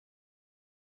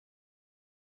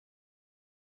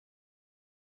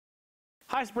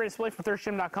Hi, it's Brandon Splay from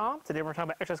thirstgym.com. Today we're talking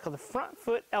about exercise called the front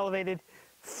foot elevated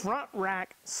front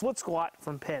rack split squat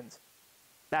from pins.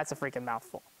 That's a freaking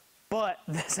mouthful. But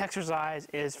this exercise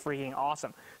is freaking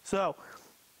awesome. So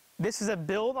this is a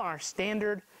build on our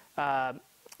standard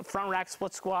front rack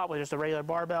split squat with just a regular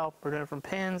barbell. We're doing it from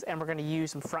pins, and we're going to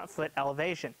use some front foot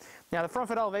elevation. Now the front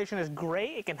foot elevation is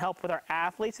great. It can help with our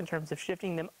athletes in terms of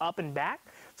shifting them up and back.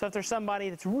 So if there's somebody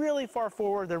that's really far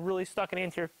forward, they're really stuck in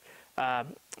anterior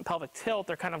pelvic tilt,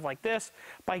 they're kind of like this,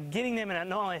 by getting them in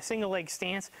not only a single leg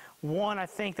stance, one, I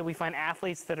think that we find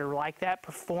athletes that are like that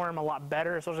perform a lot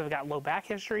better, especially if they've got low back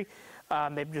history.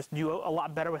 They just do a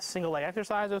lot better with single leg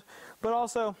exercises, but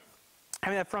also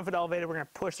having that front foot elevated, we're going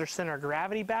to push their center of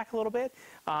gravity back a little bit,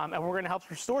 and we're going to help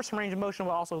restore some range of motion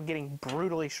while also getting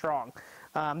brutally strong.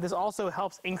 This also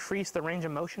helps increase the range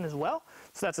of motion as well,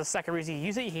 so that's the second reason you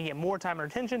use it. You can get more time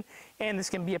and retention, and this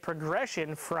can be a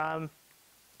progression from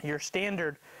your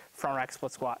standard front rack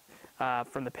split squat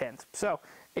from the pins. So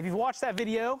if you've watched that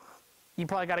video, you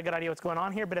probably got a good idea what's going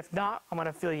on here, but if not, I'm going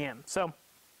to fill you in. So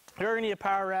you're going to need a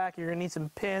power rack, you're going to need some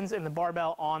pins and the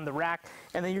barbell on the rack,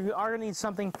 and then you are going to need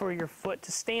something for your foot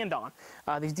to stand on.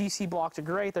 These DC blocks are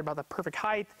great. They're about the perfect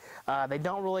height. They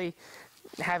don't really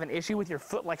have an issue with your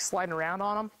foot like sliding around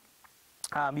on them.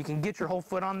 You can get your whole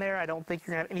foot on there. I don't think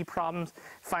you're going to have any problems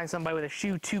find somebody with a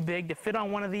shoe too big to fit on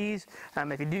one of these.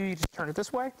 If you do, you just turn it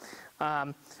this way.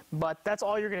 But that's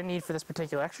all you're going to need for this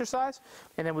particular exercise.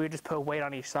 And then we would just put a weight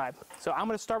on each side. So I'm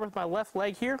going to start with my left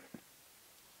leg here.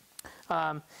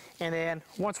 And then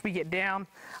once we get down,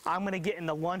 I'm going to get in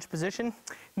the lunge position.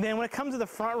 And then when it comes to the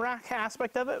front rack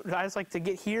aspect of it, I just like to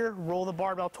get here, roll the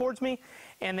barbell towards me.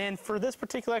 And then for this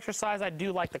particular exercise, I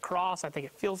do like the cross. I think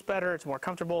it feels better. It's more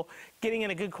comfortable. Getting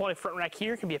in a good quality front rack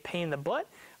here can be a pain in the butt.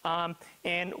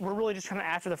 And we're really just kind of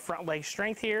after the front leg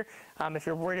strength here. If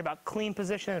you're worried about clean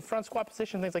position and front squat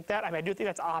position, things like that, I do think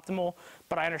that's optimal,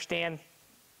 but I understand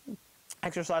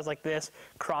exercise like this,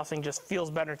 crossing just feels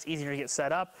better. It's easier to get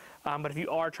set up. But if you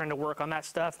are trying to work on that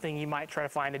stuff, then you might try to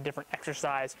find a different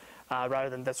exercise rather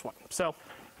than this one. So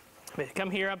we come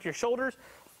here up to your shoulders.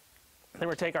 Then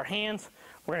we're going to take our hands.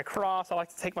 We're going to cross. I like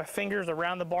to take my fingers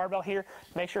around the barbell here.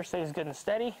 Make sure it stays good and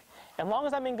steady. As long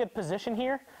as I'm in good position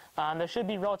here, this should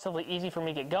be relatively easy for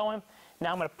me to get going.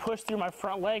 Now I'm going to push through my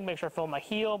front leg. Make sure I feel my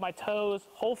heel, my toes,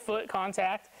 whole foot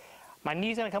contact. My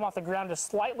knee's going to come off the ground just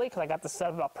slightly because I got this set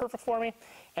up about perfect for me.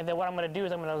 And then what I'm going to do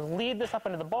is I'm going to lead this up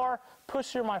into the bar, push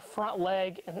through my front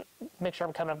leg, and make sure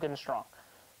I'm coming up good and strong.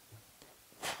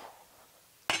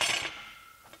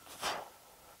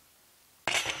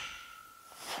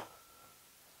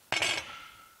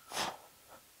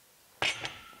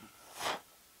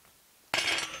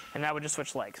 And now we just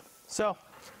switch legs. So,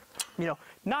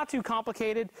 not too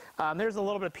complicated. There's a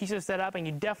little bit of pieces set up, and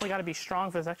you definitely got to be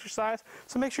strong for this exercise.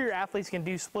 So make sure your athletes can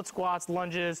do split squats,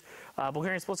 lunges,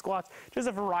 Bulgarian split squats, just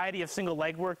a variety of single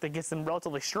leg work that gets them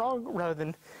relatively strong rather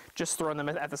than just throwing them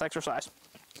at this exercise.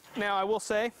 Now, I will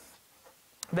say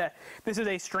that this is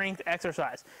a strength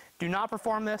exercise. Do not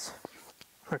perform this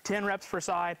for 10 reps per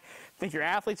side. I think your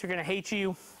athletes are going to hate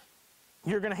you.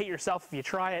 You're going to hate yourself if you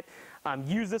try it.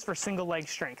 Use this for single leg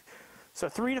strength. So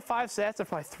 3 to 5 sets of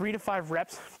probably 3 to 5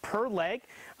 reps per leg.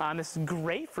 This is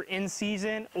great for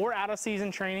in-season or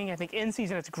out-of-season training. I think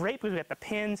in-season it's great because we have the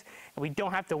pins and we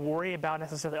don't have to worry about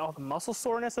necessarily all the muscle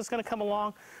soreness that's going to come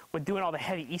along with doing all the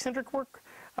heavy eccentric work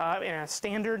in a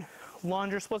standard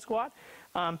lunge or split squat.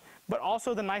 But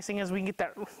also the nice thing is we can get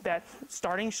that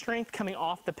starting strength coming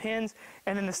off the pins,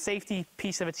 and then the safety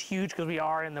piece of it's huge because we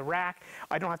are in the rack.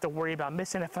 I don't have to worry about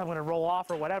missing if I'm going to roll off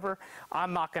or whatever.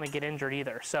 I'm not going to get injured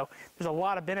either. So there's a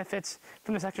lot of benefits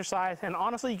from this exercise, and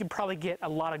honestly you could probably get a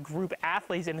lot of group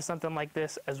athletes into something like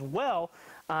this as well,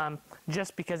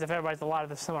 just because if everybody's a lot of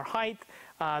the similar height,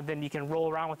 then you can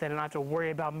roll around with it and not have to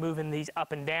worry about moving these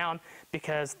up and down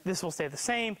because this will stay the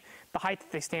same. The height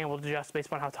that they stand will adjust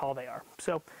based on how tall they are.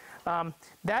 So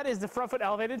that is the front foot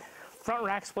elevated front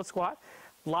rack split squat.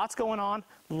 Lots going on,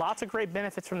 lots of great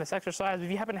benefits from this exercise. If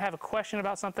you happen to have a question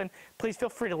about something, please feel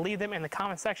free to leave them in the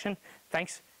comment section.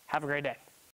 Thanks. Have a great day.